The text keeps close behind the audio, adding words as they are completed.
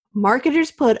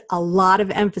Marketers put a lot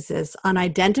of emphasis on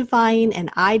identifying an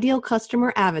ideal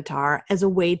customer avatar as a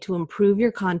way to improve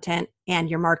your content and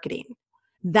your marketing.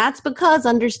 That's because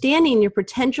understanding your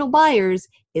potential buyers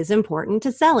is important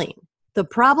to selling. The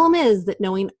problem is that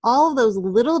knowing all of those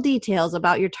little details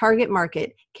about your target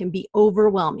market can be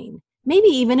overwhelming, maybe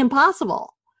even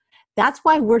impossible. That's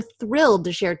why we're thrilled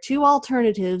to share two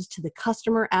alternatives to the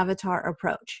customer avatar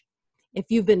approach. If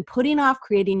you've been putting off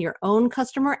creating your own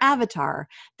customer avatar,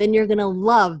 then you're going to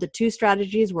love the two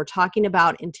strategies we're talking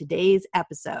about in today's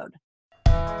episode.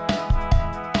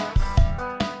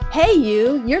 Hey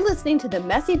you're listening to the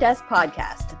Messy Desk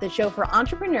Podcast, the show for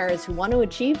entrepreneurs who want to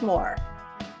achieve more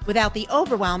without the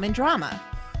overwhelm and drama.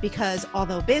 Because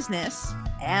although business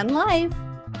and life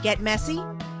get messy,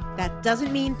 that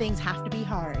doesn't mean things have to be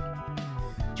hard.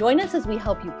 Join us as we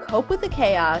help you cope with the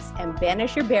chaos and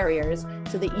banish your barriers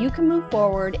so that you can move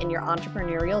forward in your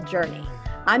entrepreneurial journey.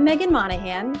 I'm Megan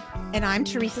Monahan. And I'm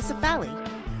Teresa Cefali.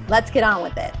 Let's get on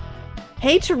with it.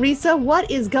 Hey, Teresa,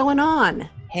 what is going on?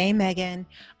 Hey, Megan.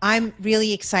 I'm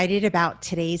really excited about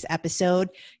today's episode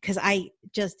because I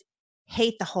just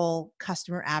hate the whole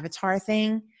customer avatar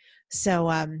thing. So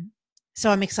I'm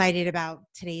excited about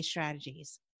today's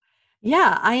strategies.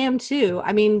 Yeah, I am too.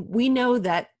 I mean, we know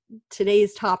that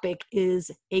today's topic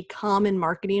is a common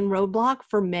marketing roadblock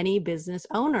for many business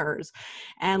owners.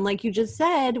 And like you just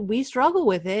said, we struggle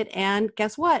with it. And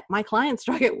guess what? My clients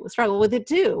struggle with it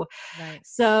too. Right.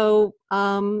 So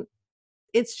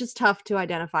it's just tough to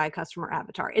identify a customer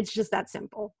avatar. It's just that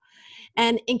simple.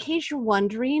 And in case you're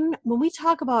wondering, when we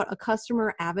talk about a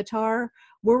customer avatar,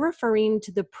 we're referring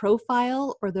to the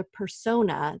profile or the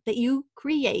persona that you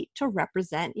create to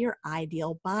represent your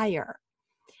ideal buyer.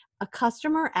 A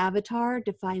customer avatar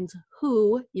defines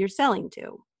who you're selling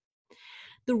to.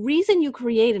 The reason you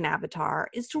create an avatar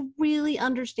is to really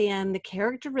understand the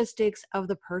characteristics of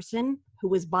the person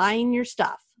who is buying your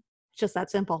stuff. It's just that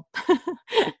simple.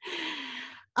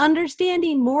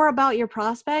 Understanding more about your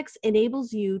prospects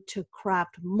enables you to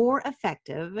craft more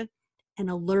effective and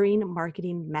alluring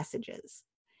marketing messages.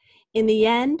 In the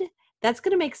end, that's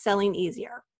going to make selling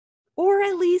easier. Or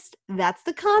at least that's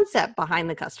the concept behind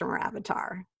the customer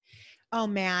avatar. Oh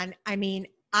man, I mean,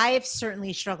 I have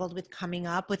certainly struggled with coming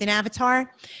up with an avatar.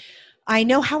 I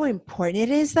know how important it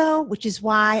is though, which is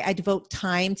why I devote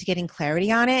time to getting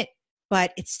clarity on it,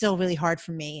 but it's still really hard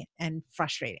for me and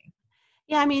frustrating.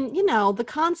 Yeah, I mean, the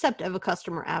concept of a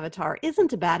customer avatar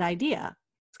isn't a bad idea.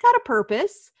 It's got a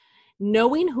purpose.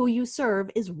 Knowing who you serve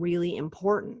is really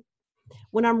important.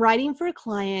 When I'm writing for a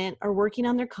client or working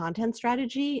on their content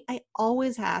strategy, I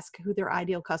always ask who their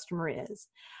ideal customer is.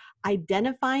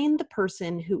 Identifying the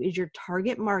person who is your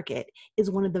target market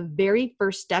is one of the very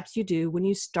first steps you do when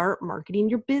you start marketing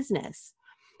your business.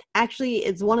 Actually,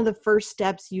 it's one of the first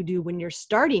steps you do when you're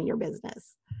starting your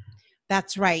business.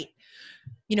 That's right.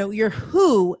 Your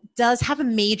who does have a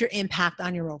major impact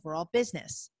on your overall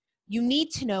business. You need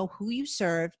to know who you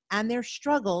serve and their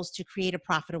struggles to create a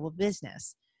profitable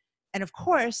business. And of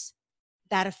course,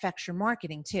 that affects your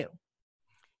marketing too.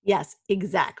 Yes,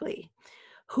 exactly.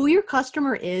 Who your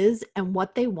customer is and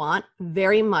what they want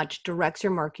very much directs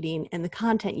your marketing and the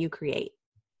content you create.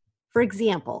 For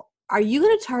example, are you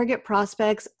going to target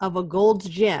prospects of a Gold's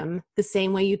Gym the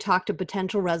same way you talk to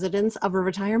potential residents of a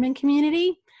retirement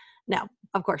community? No,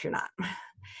 of course you're not.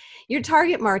 Your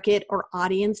target market or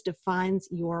audience defines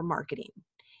your marketing.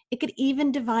 It could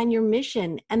even define your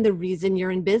mission and the reason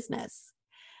you're in business.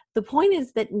 The point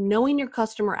is that knowing your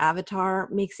customer avatar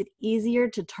makes it easier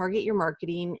to target your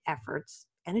marketing efforts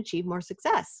and achieve more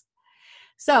success.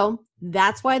 So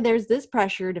that's why there's this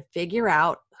pressure to figure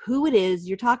out who it is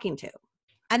you're talking to.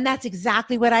 And that's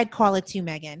exactly what I'd call it too,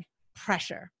 Megan.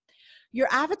 Pressure. Your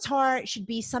avatar should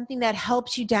be something that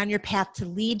helps you down your path to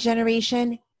lead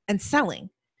generation and selling.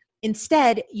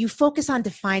 Instead, you focus on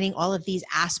defining all of these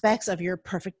aspects of your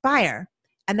perfect buyer,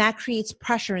 and that creates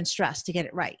pressure and stress to get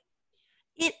it right.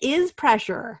 It is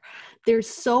pressure. There's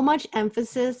so much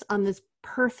emphasis on this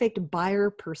perfect buyer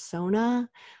persona.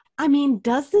 I mean,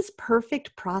 does this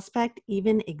perfect prospect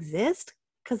even exist?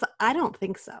 Because I don't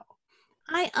think so.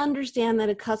 I understand that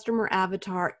a customer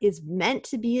avatar is meant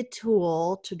to be a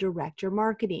tool to direct your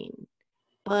marketing,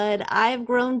 but I've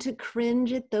grown to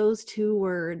cringe at those two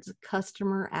words,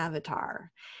 customer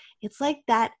avatar. It's like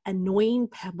that annoying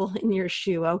pebble in your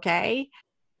shoe, okay?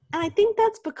 And I think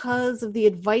that's because of the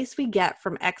advice we get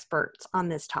from experts on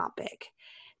this topic.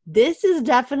 This is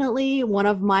definitely one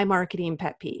of my marketing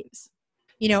pet peeves.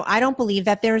 I don't believe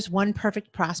that there's one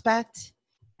perfect prospect.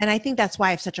 And I think that's why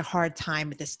I have such a hard time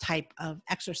with this type of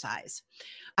exercise.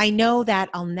 I know that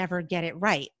I'll never get it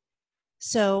right.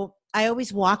 So I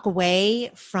always walk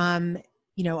away from,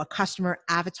 a customer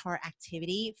avatar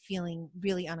activity feeling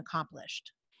really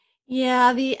unaccomplished.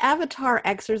 Yeah, the avatar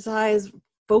exercise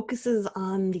focuses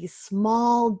on the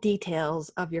small details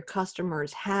of your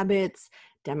customers' habits,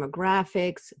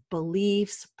 demographics,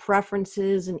 beliefs,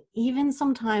 preferences, and even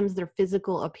sometimes their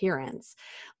physical appearance,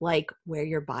 like where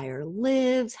your buyer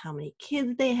lives, how many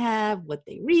kids they have, what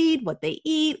they read, what they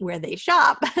eat, where they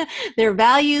shop, their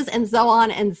values, and so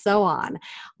on and so on.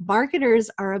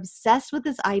 Marketers are obsessed with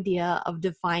this idea of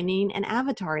defining an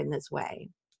avatar in this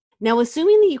way. Now,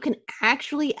 assuming that you can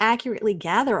actually accurately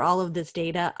gather all of this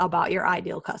data about your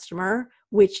ideal customer,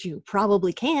 which you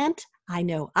probably can't, I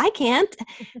know I can't.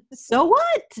 So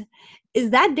what? Is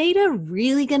that data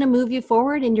really going to move you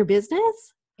forward in your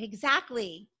business?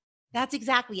 Exactly. That's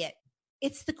exactly it.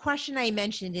 It's the question I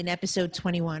mentioned in episode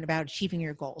 21 about achieving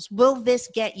your goals. Will this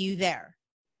get you there?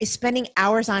 Is spending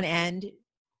hours on end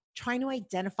trying to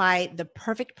identify the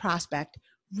perfect prospect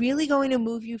really going to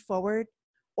move you forward?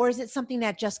 Or is it something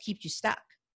that just keeps you stuck?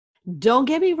 Don't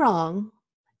get me wrong,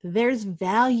 there's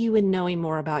value in knowing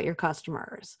more about your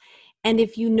customers. And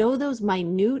if you know those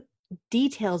minute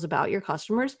details about your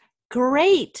customers,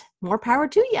 great, more power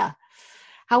to you.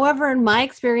 However, in my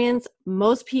experience,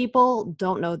 most people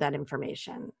don't know that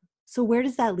information. So where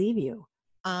does that leave you?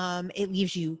 It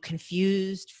leaves you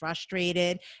confused,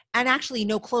 frustrated, and actually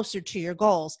no closer to your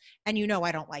goals. And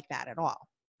I don't like that at all.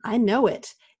 I know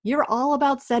it. You're all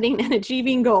about setting and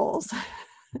achieving goals.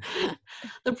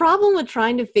 The problem with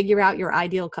trying to figure out your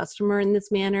ideal customer in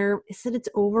this manner is that it's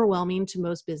overwhelming to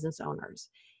most business owners.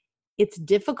 It's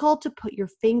difficult to put your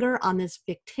finger on this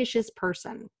fictitious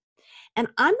person. And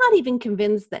I'm not even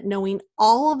convinced that knowing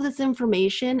all of this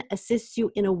information assists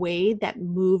you in a way that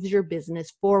moves your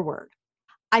business forward.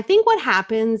 I think what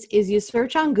happens is you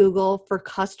search on Google for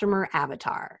customer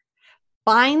avatar,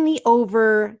 find the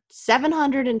over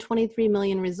 723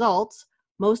 million results,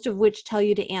 most of which tell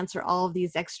you to answer all of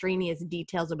these extraneous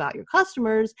details about your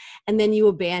customers, and then you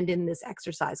abandon this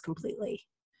exercise completely.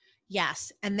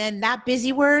 Yes. And then that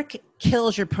busy work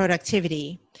kills your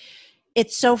productivity.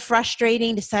 It's so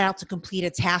frustrating to set out to complete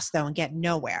a task, though, and get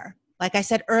nowhere. Like I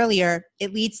said earlier,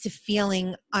 it leads to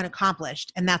feeling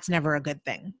unaccomplished, and that's never a good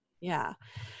thing. Yeah.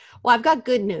 Well, I've got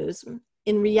good news.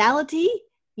 In reality,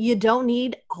 you don't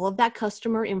need all of that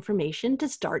customer information to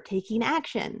start taking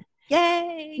action.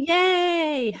 Yay!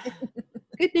 Yay!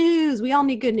 Good news. We all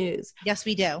need good news. Yes,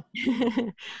 we do.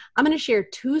 I'm going to share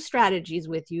 2 strategies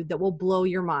with you that will blow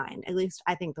your mind. At least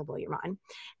I think they'll blow your mind.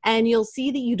 And you'll see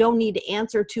that you don't need to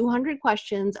answer 200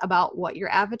 questions about what your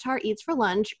avatar eats for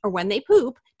lunch or when they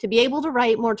poop to be able to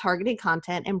write more targeted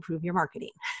content and improve your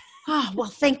marketing. Oh, well,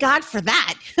 thank God for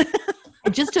that.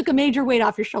 It just took a major weight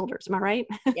off your shoulders. Am I right?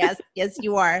 Yes,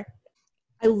 you are.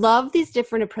 I love these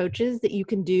different approaches that you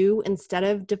can do instead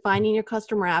of defining your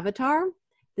customer avatar.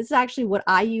 This is actually what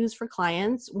I use for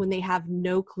clients when they have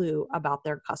no clue about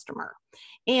their customer.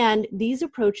 And these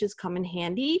approaches come in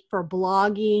handy for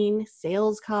blogging,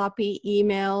 sales copy,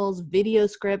 emails, video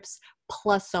scripts,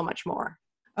 plus so much more.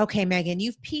 Okay, Megan,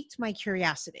 you've piqued my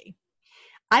curiosity.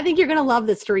 I think you're going to love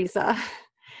this, Teresa.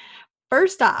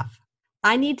 First off,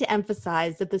 I need to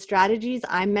emphasize that the strategies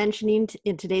I'm mentioning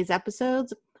in today's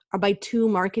episodes are by 2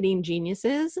 marketing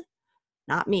geniuses,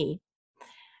 not me.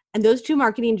 And those 2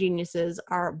 marketing geniuses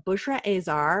are Bushra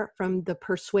Azar from The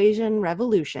Persuasion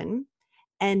Revolution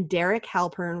and Derek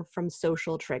Halpern from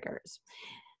Social Triggers.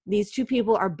 These 2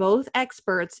 people are both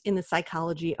experts in the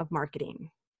psychology of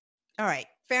marketing. All right,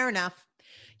 fair enough.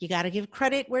 You got to give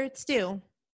credit where it's due.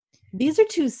 These are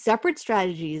 2 separate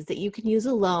strategies that you can use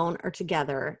alone or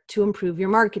together to improve your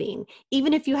marketing,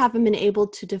 even if you haven't been able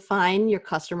to define your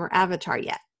customer avatar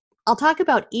yet. I'll talk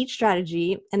about each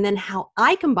strategy and then how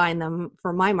I combine them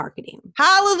for my marketing.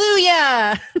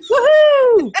 Hallelujah!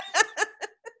 Woohoo!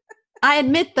 I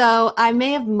admit, though, I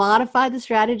may have modified the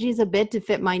strategies a bit to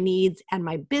fit my needs and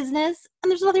my business,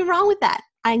 and there's nothing wrong with that.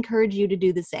 I encourage you to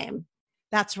do the same.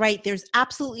 That's right. There's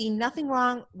absolutely nothing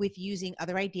wrong with using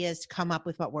other ideas to come up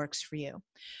with what works for you.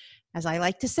 As I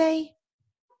like to say,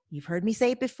 you've heard me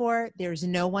say it before, there's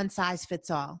no one size fits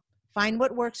all. Find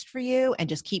what works for you and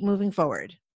just keep moving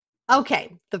forward.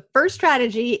 Okay, the first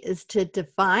strategy is to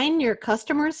define your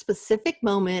customer's specific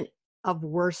moment of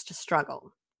worst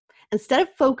struggle. Instead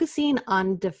of focusing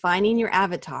on defining your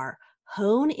avatar,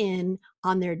 hone in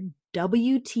on their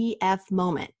WTF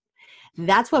moment.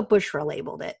 That's what Bushra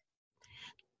labeled it.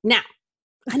 Now,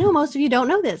 I know most of you don't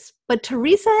know this, but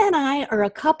Teresa and I are a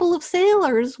couple of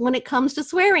sailors when it comes to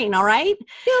swearing, all right?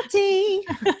 Guilty.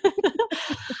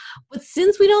 But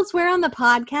since we don't swear on the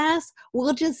podcast,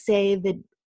 we'll just say that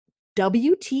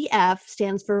WTF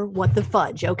stands for what the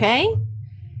fudge, okay?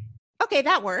 Okay,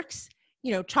 that works.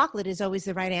 Chocolate is always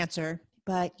the right answer.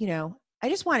 But, I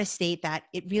just want to state that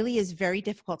it really is very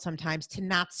difficult sometimes to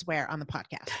not swear on the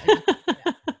podcast.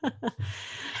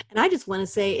 And I just want to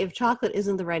say, if chocolate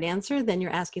isn't the right answer, then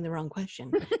you're asking the wrong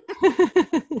question.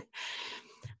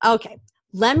 Okay,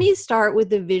 let me start with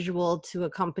the visual to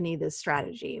accompany this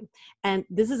strategy. And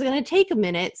this is going to take a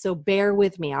minute, so bear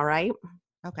with me, all right?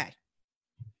 Okay.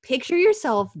 Picture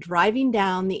yourself driving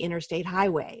down the interstate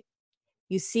highway.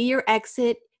 You see your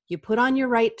exit, you put on your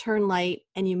right turn light,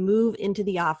 and you move into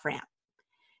the off-ramp.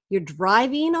 You're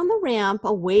driving on the ramp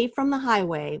away from the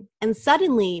highway, and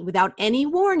suddenly, without any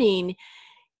warning,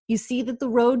 you see that the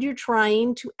road you're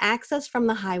trying to access from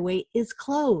the highway is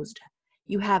closed.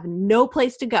 You have no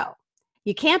place to go.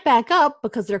 You can't back up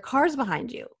because there are cars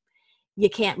behind you. You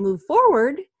can't move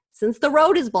forward since the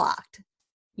road is blocked.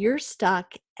 You're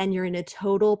stuck and you're in a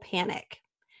total panic.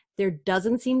 There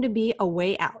doesn't seem to be a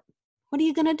way out. What are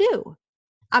you going to do?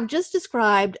 I've just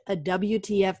described a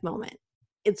WTF moment.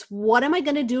 It's what am I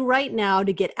going to do right now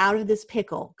to get out of this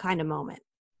pickle kind of moment.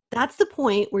 That's the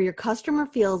point where your customer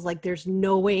feels like there's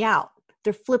no way out.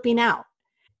 They're flipping out.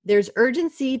 There's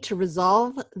urgency to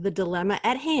resolve the dilemma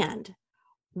at hand.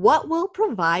 What will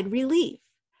provide relief?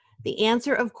 The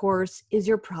answer, of course, is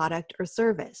your product or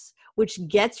service, which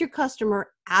gets your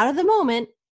customer out of the moment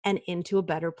and into a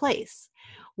better place,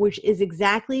 which is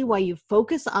exactly why you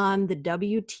focus on the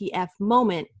WTF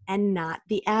moment and not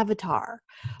the avatar,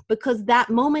 because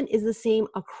that moment is the same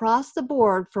across the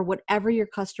board for whatever your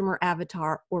customer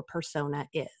avatar or persona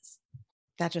is.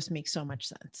 That just makes so much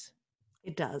sense.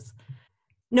 It does.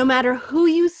 No matter who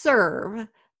you serve,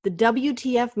 the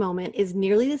WTF moment is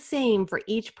nearly the same for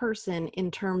each person in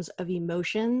terms of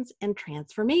emotions and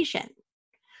transformation.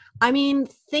 I mean,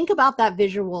 think about that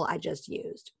visual I just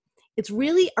used. It's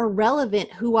really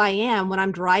irrelevant who I am when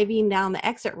I'm driving down the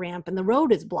exit ramp and the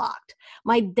road is blocked.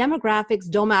 My demographics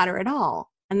don't matter at all,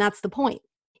 and that's the point.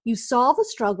 You solve a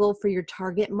struggle for your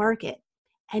target market,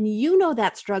 and you know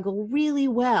that struggle really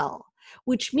well,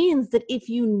 which means that if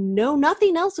you know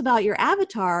nothing else about your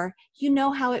avatar, you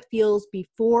know how it feels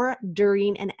before,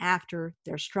 during, and after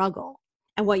their struggle.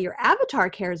 And what your avatar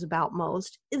cares about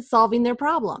most is solving their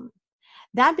problem.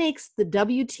 That makes the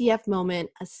WTF moment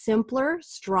a simpler,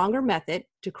 stronger method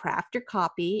to craft your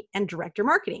copy and direct your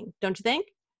marketing, don't you think?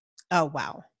 Oh,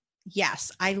 wow. Yes,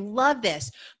 I love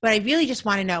this. But I really just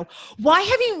want to know, why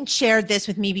have you shared this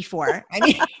with me before? I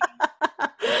mean,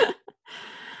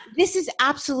 this is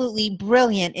absolutely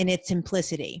brilliant in its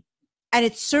simplicity. And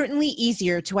it's certainly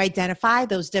easier to identify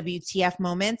those WTF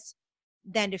moments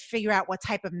than to figure out what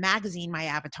type of magazine my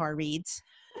avatar reads.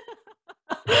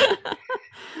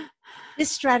 This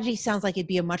strategy sounds like it'd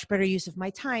be a much better use of my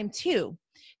time too,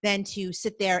 than to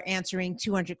sit there answering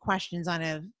 200 questions on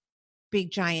a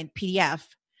big giant PDF.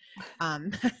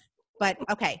 But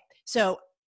okay, so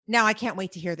now I can't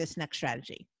wait to hear this next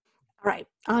strategy. All right,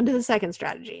 on to the second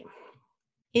strategy.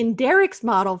 In Derek's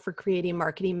model for creating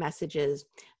marketing messages,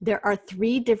 there are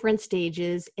 3 different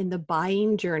stages in the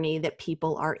buying journey that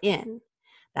people are in.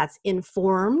 That's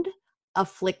informed,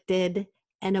 afflicted,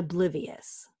 and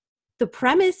oblivious. The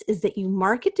premise is that you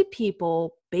market to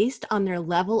people based on their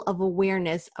level of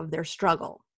awareness of their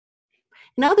struggle.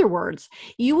 In other words,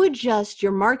 you adjust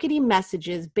your marketing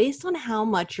messages based on how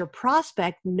much your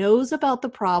prospect knows about the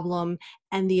problem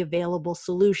and the available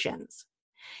solutions.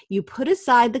 You put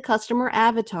aside the customer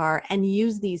avatar and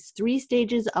use these 3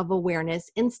 stages of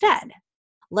awareness instead.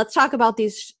 Let's talk about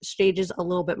these stages a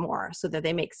little bit more so that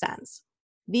they make sense.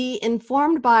 The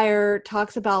informed buyer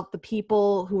talks about the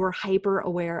people who are hyper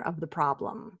aware of the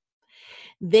problem.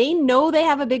 They know they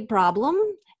have a big problem.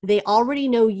 They already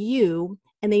know you,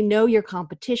 and they know your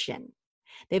competition.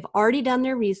 They've already done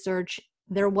their research.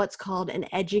 They're what's called an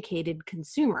educated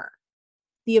consumer.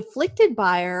 The afflicted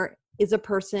buyer is a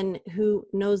person who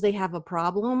knows they have a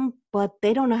problem, but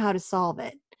they don't know how to solve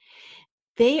it.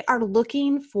 They are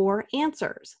looking for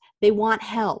answers. They want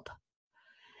help.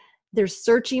 They're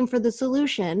searching for the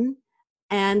solution,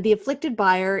 and the afflicted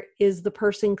buyer is the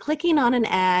person clicking on an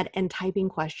ad and typing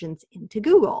questions into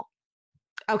Google.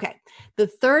 Okay, the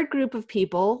third group of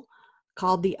people,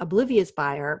 called the oblivious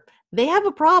buyer, they have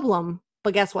a problem,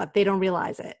 but guess what? They don't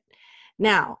realize it.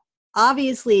 Now,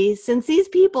 obviously, since these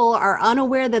people are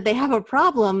unaware that they have a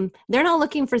problem, they're not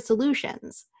looking for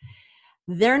solutions.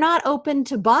 They're not open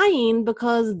to buying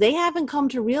because they haven't come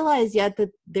to realize yet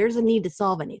that there's a need to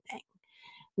solve anything.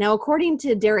 Now, according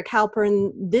to Derek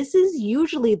Halpern, this is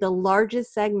usually the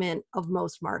largest segment of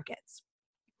most markets.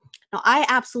 Now, I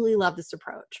absolutely love this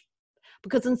approach,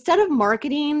 Because instead of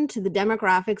marketing to the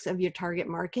demographics of your target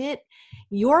market,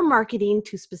 you're marketing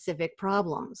to specific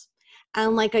problems.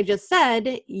 And like I just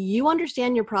said, you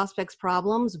understand your prospects'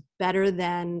 problems better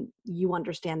than you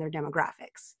understand their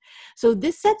demographics. So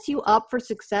this sets you up for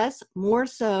success more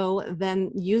so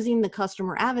than using the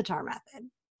customer avatar method.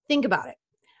 Think about it.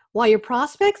 While your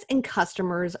prospects and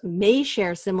customers may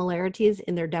share similarities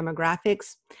in their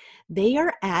demographics, they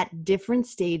are at different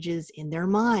stages in their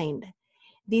mind.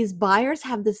 These buyers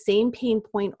have the same pain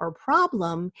point or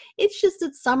problem. It's just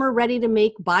that some are ready to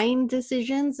make buying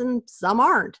decisions and some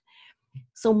aren't.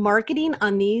 So marketing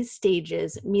on these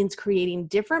stages means creating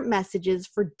different messages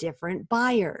for different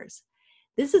buyers.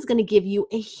 This is going to give you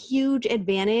a huge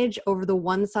advantage over the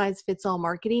one-size-fits-all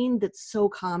marketing that's so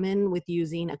common with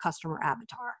using a customer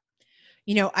avatar.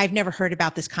 I've never heard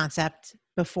about this concept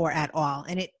before at all.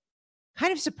 And it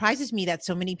kind of surprises me that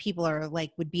so many people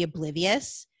would be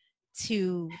oblivious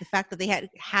to the fact that they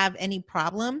have any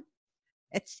problem.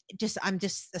 I'm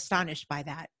just astonished by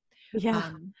that.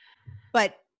 Yeah.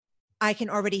 But I can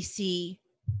already see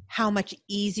how much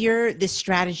easier this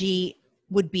strategy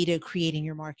would be to creating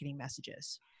your marketing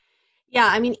messages. Yeah,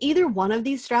 I mean, either one of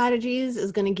these strategies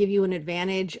is going to give you an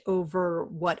advantage over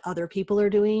what other people are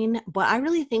doing. But I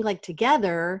really think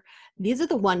together, these are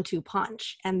the 1-2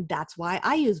 punch. And that's why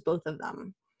I use both of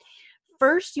them.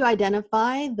 First, you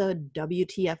identify the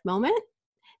WTF moment.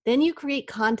 Then you create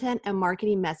content and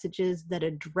marketing messages that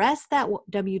address that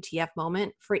WTF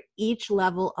moment for each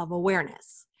level of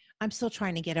awareness. I'm still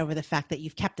trying to get over the fact that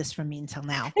you've kept this from me until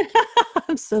now.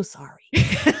 I'm so sorry.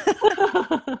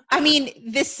 I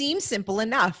mean, this seems simple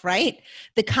enough, right?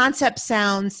 The concept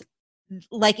sounds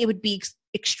like it would be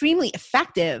extremely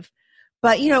effective,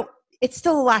 but it's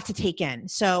still a lot to take in.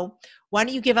 So why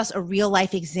don't you give us a real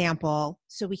life example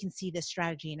so we can see this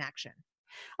strategy in action?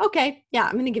 Okay. Yeah,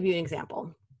 I'm going to give you an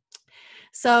example.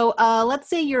 So let's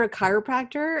say you're a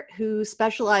chiropractor who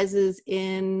specializes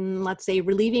in, let's say,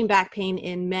 relieving back pain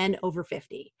in men over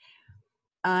 50.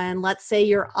 And let's say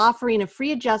you're offering a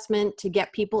free adjustment to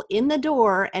get people in the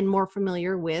door and more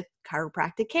familiar with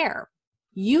chiropractic care.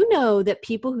 You know that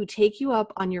people who take you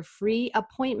up on your free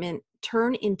appointment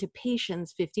turn into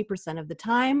patients 50% of the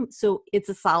time, so it's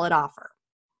a solid offer.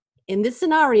 In this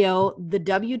scenario, the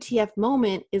WTF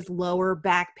moment is lower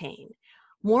back pain.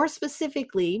 More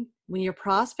specifically, when your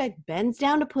prospect bends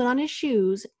down to put on his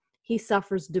shoes, he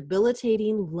suffers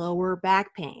debilitating lower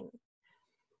back pain.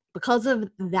 Because of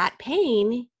that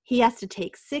pain, he has to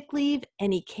take sick leave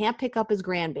and he can't pick up his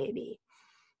grandbaby.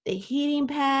 The heating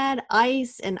pad,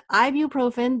 ice, and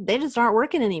ibuprofen, they just aren't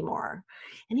working anymore.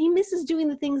 And he misses doing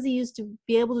the things he used to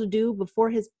be able to do before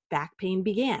his back pain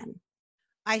began.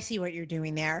 I see what you're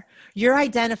doing there. You're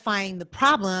identifying the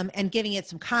problem and giving it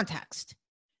some context.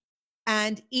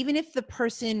 And even if the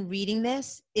person reading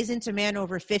this isn't a man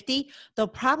over 50, they'll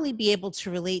probably be able to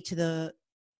relate to the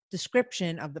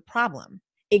description of the problem.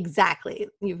 Exactly.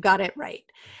 You've got it right.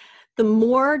 The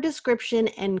more description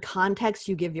and context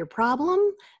you give your problem,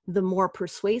 the more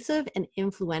persuasive and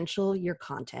influential your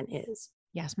content is.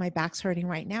 Yes, my back's hurting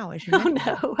right now. As you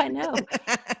no, I know.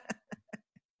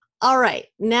 All right,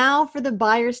 now for the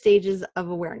buyer stages of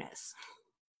awareness.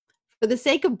 For the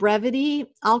sake of brevity,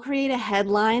 I'll create a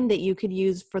headline that you could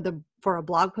use for a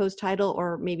blog post title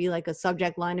or maybe a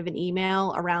subject line of an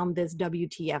email around this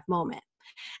WTF moment.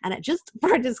 And just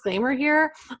for a disclaimer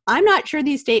here, I'm not sure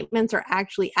these statements are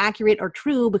actually accurate or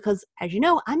true because, as you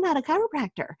know, I'm not a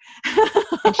chiropractor.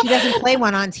 And she doesn't play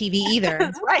one on TV either.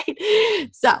 That's right.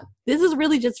 So this is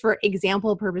really just for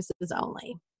example purposes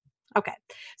only. Okay,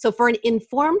 so for an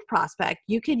informed prospect,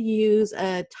 you could use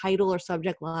a title or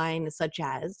subject line such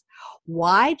as,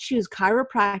 why choose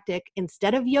chiropractic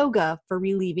instead of yoga for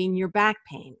relieving your back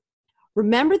pain?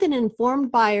 Remember that an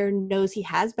informed buyer knows he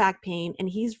has back pain and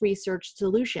he's researched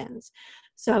solutions.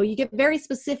 So you get very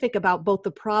specific about both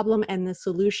the problem and the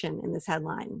solution in this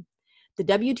headline. The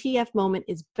WTF moment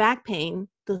is back pain.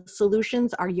 The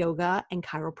solutions are yoga and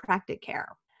chiropractic care.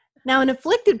 Now, an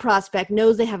afflicted prospect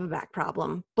knows they have a back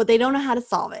problem, but they don't know how to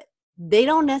solve it. They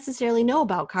don't necessarily know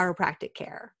about chiropractic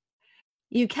care.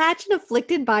 You catch an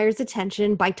afflicted buyer's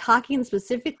attention by talking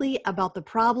specifically about the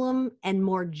problem and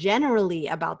more generally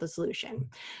about the solution.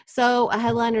 So a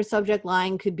headline or subject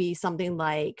line could be something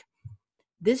like,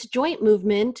 this joint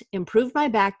movement improved my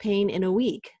back pain in a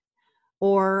week,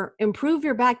 or improve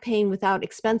your back pain without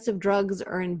expensive drugs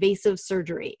or invasive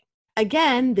surgery.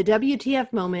 Again, the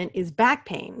WTF moment is back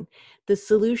pain. The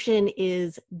solution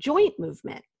is joint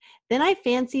movement. Then I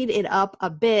fancied it up a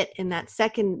bit in that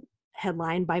second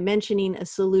headline by mentioning a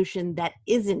solution that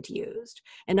isn't used.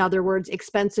 In other words,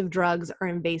 expensive drugs or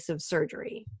invasive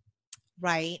surgery.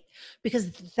 right?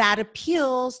 Because that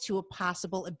appeals to a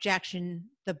possible objection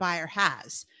the buyer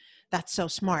has. That's so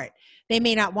smart. They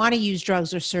may not want to use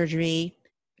drugs or surgery,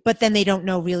 but then they don't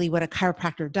know really what a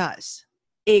chiropractor does.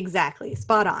 Exactly.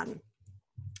 Spot on.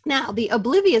 Now, the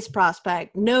oblivious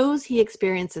prospect knows he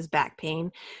experiences back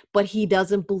pain, but he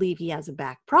doesn't believe he has a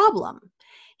back problem.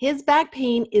 His back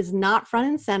pain is not front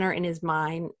and center in his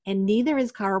mind, and neither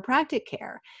is chiropractic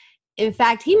care. In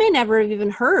fact, he may never have even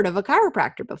heard of a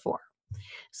chiropractor before.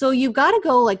 So you've got to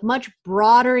go like much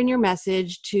broader in your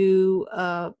message to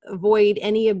avoid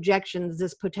any objections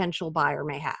this potential buyer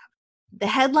may have. The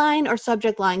headline or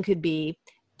subject line could be,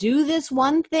 do this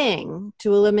one thing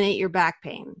to eliminate your back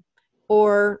pain,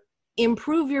 or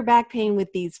improve your back pain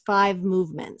with these 5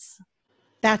 movements.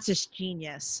 That's just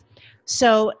genius.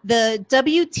 So the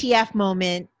WTF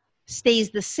moment stays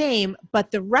the same, but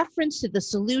the reference to the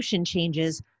solution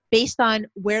changes based on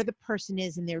where the person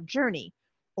is in their journey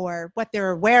or what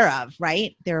they're aware of,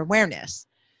 right? Their awareness.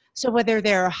 So whether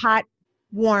they're a hot,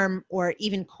 warm, or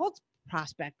even cold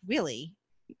prospect, really.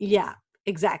 Yeah,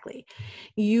 exactly.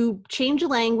 You change the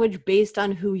language based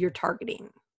on who you're targeting.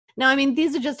 Now, I mean,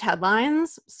 these are just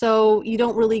headlines, so you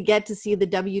don't really get to see the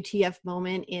WTF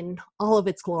moment in all of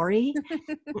its glory.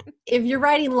 If you're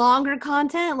writing longer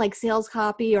content like sales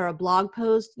copy or a blog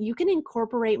post, you can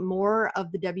incorporate more of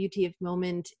the WTF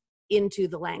moment into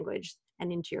the language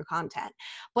and into your content.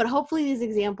 But hopefully these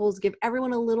examples give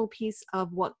everyone a little piece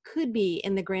of what could be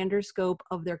in the grander scope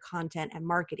of their content and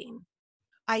marketing.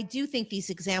 I do think these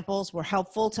examples were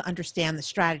helpful to understand the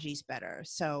strategies better.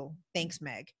 So thanks,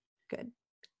 Meg. Good.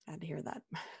 Glad to hear that.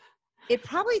 It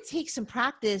probably takes some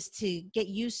practice to get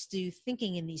used to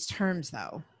thinking in these terms,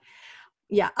 though.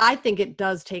 Yeah, I think it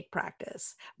does take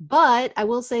practice. But I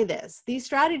will say this, these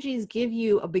strategies give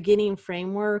you a beginning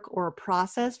framework or a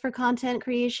process for content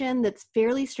creation that's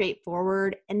fairly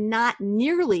straightforward and not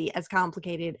nearly as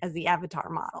complicated as the avatar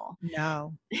model.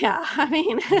 No. Yeah, I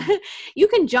mean, you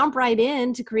can jump right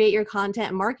in to create your content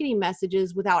and marketing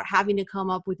messages without having to come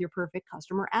up with your perfect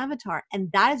customer avatar.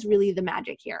 And that is really the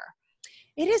magic here.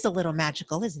 It is a little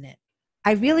magical, isn't it?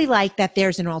 I really like that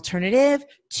there's an alternative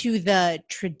to the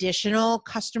traditional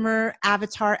customer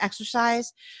avatar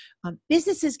exercise.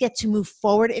 Businesses get to move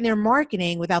forward in their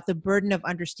marketing without the burden of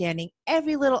understanding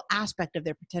every little aspect of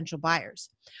their potential buyers.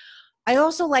 I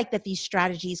also like that these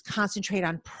strategies concentrate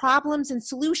on problems and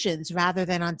solutions rather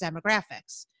than on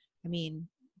demographics. I mean,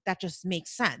 that just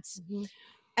makes sense. Mm-hmm.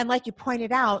 And like you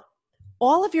pointed out,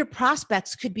 all of your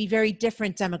prospects could be very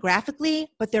different demographically,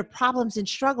 but their problems and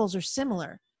struggles are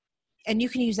similar. And you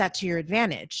can use that to your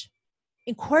advantage.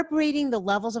 Incorporating the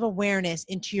levels of awareness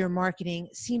into your marketing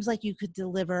seems like you could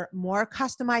deliver more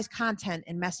customized content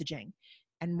and messaging.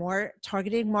 And more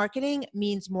targeted marketing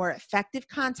means more effective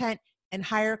content and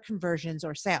higher conversions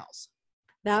or sales.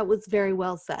 That was very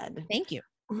well said. Thank you.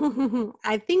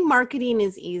 I think marketing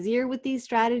is easier with these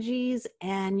strategies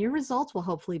and your results will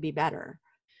hopefully be better.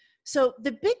 So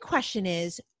the big question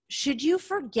is, should you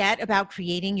forget about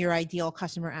creating your ideal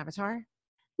customer avatar?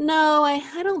 No,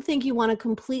 I don't think you want to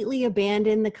completely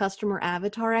abandon the customer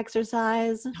avatar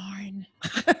exercise. Darn.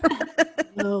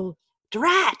 No,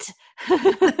 drat.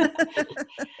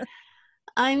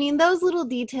 I mean, those little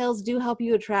details do help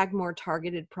you attract more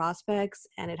targeted prospects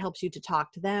and it helps you to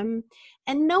talk to them.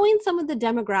 And knowing some of the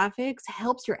demographics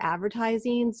helps your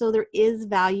advertising. So there is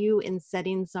value in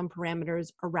setting some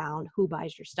parameters around who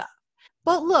buys your stuff.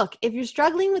 But look, if you're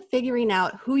struggling with figuring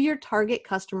out who your target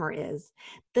customer is,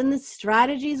 then the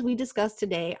strategies we discussed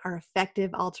today are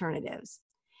effective alternatives.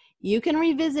 You can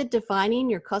revisit defining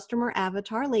your customer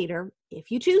avatar later if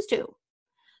you choose to.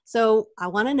 So I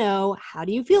want to know, how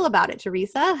do you feel about it,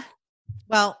 Teresa?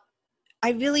 Well,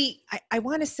 I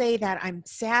want to say that I'm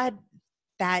sad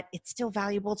that it's still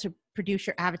valuable to produce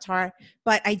your avatar,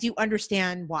 but I do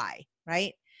understand why,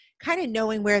 right? Kind of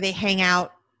knowing where they hang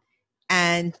out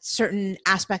and certain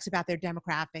aspects about their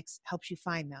demographics helps you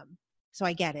find them. So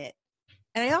I get it.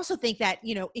 And I also think that,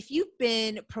 if you've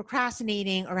been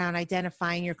procrastinating around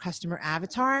identifying your customer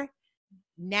avatar,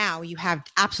 now you have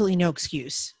absolutely no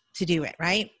excuse to do it,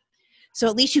 right? So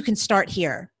at least you can start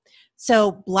here.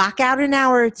 So block out an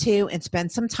hour or two and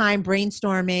spend some time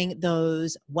brainstorming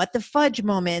those what the fudge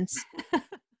moments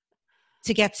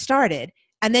to get started.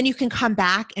 And then you can come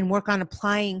back and work on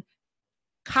applying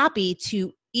copy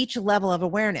to each level of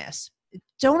awareness.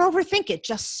 Don't overthink it,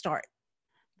 just start.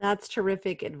 That's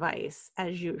terrific advice,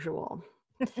 as usual.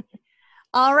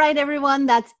 All right, everyone,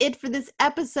 that's it for this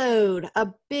episode. A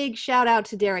big shout out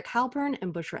to Derek Halpern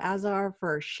and Bushra Azar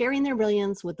for sharing their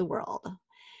brilliance with the world.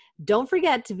 Don't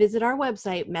forget to visit our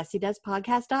website,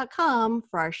 messydeskpodcast.com,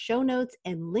 for our show notes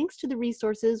and links to the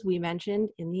resources we mentioned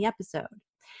in the episode.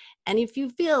 And if you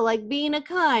feel like being a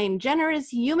kind, generous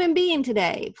human being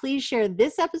today, please share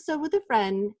this episode with a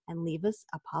friend and leave us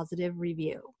a positive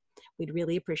review. We'd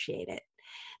really appreciate it.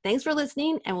 Thanks for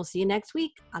listening, and we'll see you next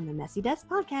week on the Messy Desk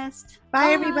Podcast.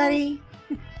 Bye, everybody.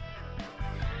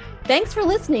 Thanks for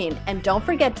listening, and don't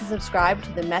forget to subscribe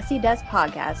to the Messy Desk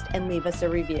Podcast and leave us a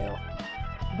review.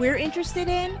 We're interested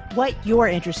in what you're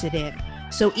interested in.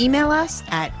 So email us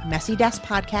at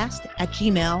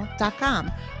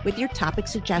messydeskpodcast@gmail.com with your topic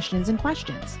suggestions and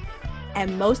questions.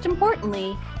 And most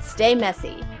importantly, stay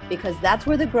messy, because that's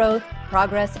where the growth,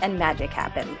 progress, and magic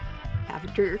happen.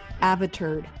 Avaturd.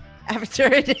 I'm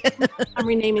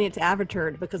renaming it to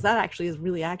Avaturd because that actually is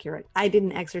really accurate. I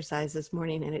didn't exercise this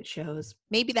morning and it shows.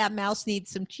 Maybe that mouse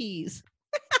needs some cheese.